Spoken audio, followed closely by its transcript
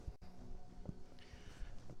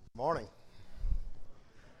Morning.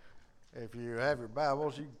 If you have your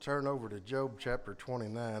Bibles, you can turn over to Job chapter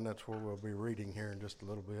 29. That's where we'll be reading here in just a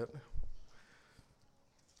little bit.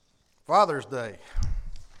 Father's Day.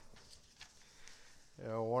 You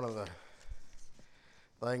know, one of the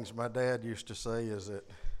things my dad used to say is that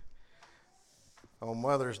on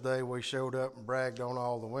Mother's Day we showed up and bragged on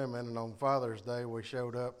all the women, and on Father's Day we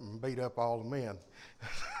showed up and beat up all the men.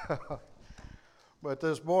 But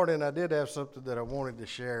this morning I did have something that I wanted to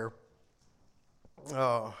share.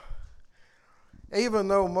 Even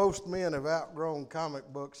though most men have outgrown comic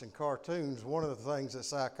books and cartoons, one of the things that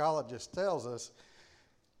psychologists tells us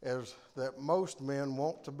is that most men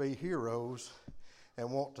want to be heroes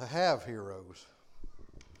and want to have heroes.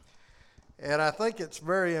 And I think it's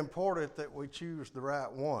very important that we choose the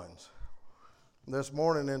right ones. This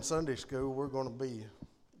morning in Sunday school, we're going to be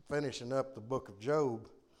finishing up the book of Job.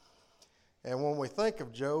 And when we think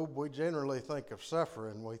of Job, we generally think of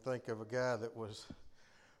suffering. We think of a guy that was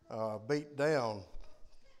beat down,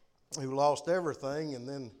 who lost everything, and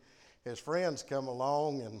then his friends come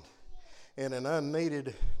along and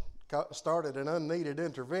started an unneeded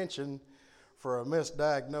intervention for a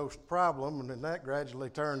misdiagnosed problem, and then that gradually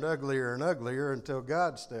turned uglier and uglier until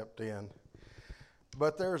God stepped in.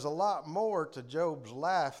 But there's a lot more to Job's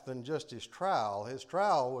life than just his trial. His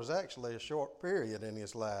trial was actually a short period in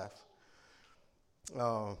his life.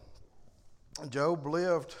 Job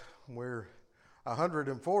lived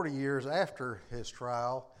 140 years after his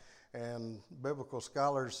trial, and biblical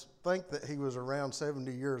scholars think that he was around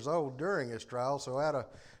 70 years old during his trial. So out of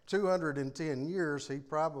 210 years, he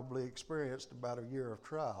probably experienced about a year of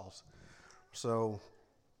trials. So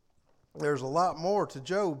there's a lot more to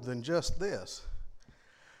Job than just this.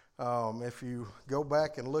 If you go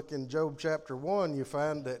back and look in Job chapter 1, you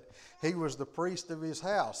find that he was the priest of his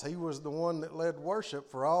house. He was the one that led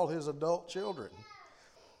worship for all his adult children.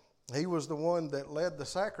 He was the one that led the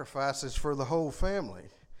sacrifices for the whole family.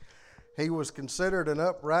 He was considered an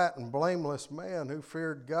upright and blameless man who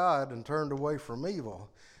feared God and turned away from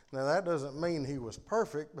evil. Now, that doesn't mean he was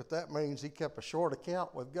perfect, but that means he kept a short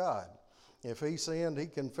account with God. If he sinned, he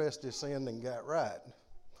confessed his sin and got right.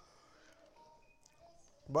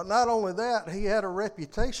 But not only that, he had a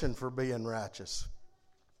reputation for being righteous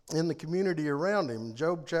in the community around him.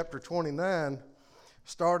 Job chapter 29,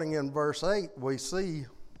 starting in verse 8, we see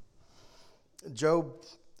Job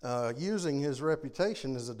using his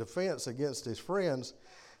reputation as a defense against his friends.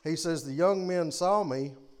 He says, the young men saw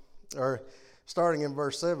me, or starting in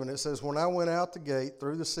verse 7, it says, when I went out the gate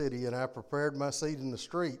through the city and I prepared my seat in the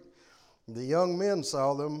street, the young men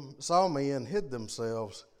saw me and hid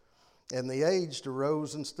themselves. And the aged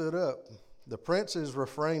arose and stood up. The princes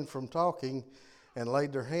refrained from talking and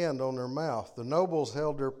laid their hand on their mouth. The nobles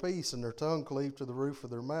held their peace, and their tongue cleaved to the roof of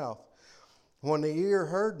their mouth. When the ear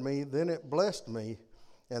heard me, then it blessed me,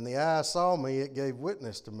 and the eye saw me, it gave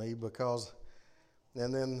witness to me,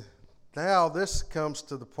 and then now this comes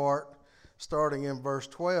to the part starting in verse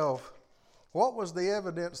 12. What was the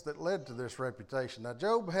evidence that led to this reputation? Now,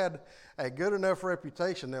 Job had a good enough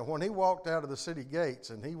reputation that when he walked out of the city gates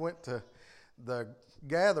and he went to the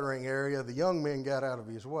gathering area, the young men got out of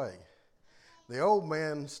his way. The old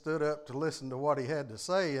men stood up to listen to what he had to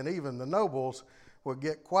say, and even the nobles would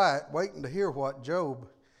get quiet, waiting to hear what Job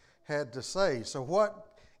had to say. So what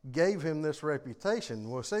gave him this reputation?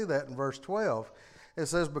 We'll see that in verse 12. It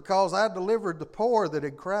says, because I delivered the poor that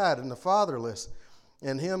had cried and the fatherless,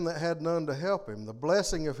 and him that had none to help him. The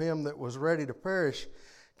blessing of him that was ready to perish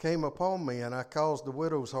came upon me, and I caused the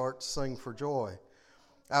widow's heart to sing for joy.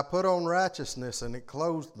 I put on righteousness, and it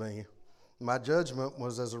clothed me. My judgment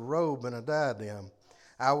was as a robe and a diadem.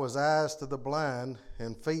 I was eyes to the blind,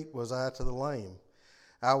 and feet was I to the lame.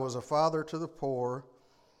 I was a father to the poor,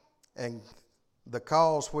 and the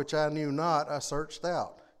cause which I knew not I searched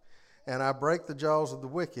out. And I brake the jaws of the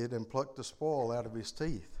wicked, and plucked the spoil out of his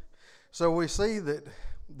teeth. So we see that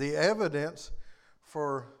the evidence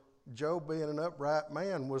for Job being an upright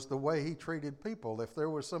man was the way he treated people. If there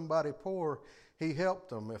was somebody poor, he helped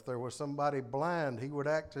them. If there was somebody blind, he would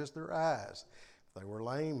act as their eyes. If they were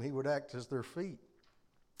lame, he would act as their feet.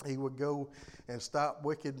 He would go and stop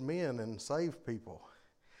wicked men and save people.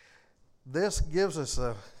 This gives us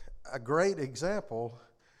a great example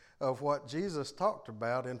of what Jesus talked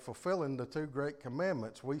about in fulfilling the two great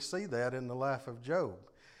commandments. We see that in the life of Job.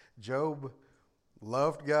 Job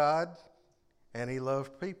loved God and he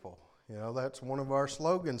loved people. You know, that's one of our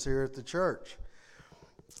slogans here at the church.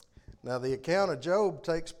 Now, the account of Job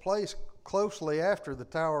takes place closely after the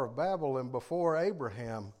Tower of Babel and before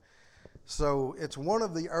Abraham. So it's one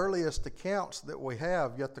of the earliest accounts that we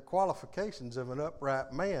have, yet the qualifications of an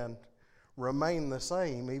upright man remain the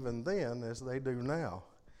same even then as they do now.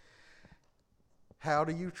 How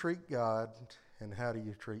do you treat God and how do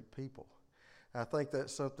you treat people? I think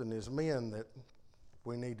that's something as men that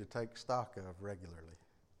we need to take stock of regularly.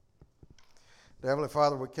 Heavenly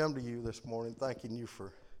Father, we come to you this morning thanking you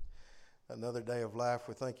for another day of life.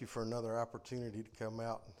 We thank you for another opportunity to come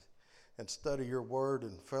out and study your word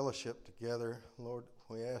and fellowship together. Lord,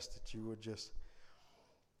 we ask that you would just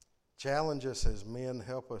challenge us as men,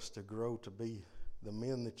 help us to grow to be the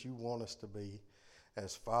men that you want us to be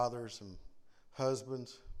as fathers and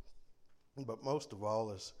husbands, but most of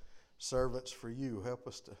all as servants for you. Help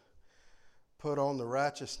us to put on the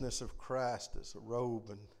righteousness of Christ as a robe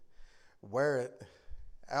and wear it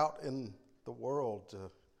out in the world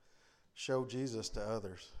to show Jesus to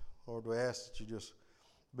others. Lord, we ask that you just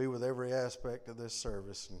be with every aspect of this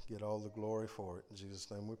service and get all the glory for it. In Jesus'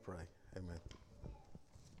 name we pray. Amen.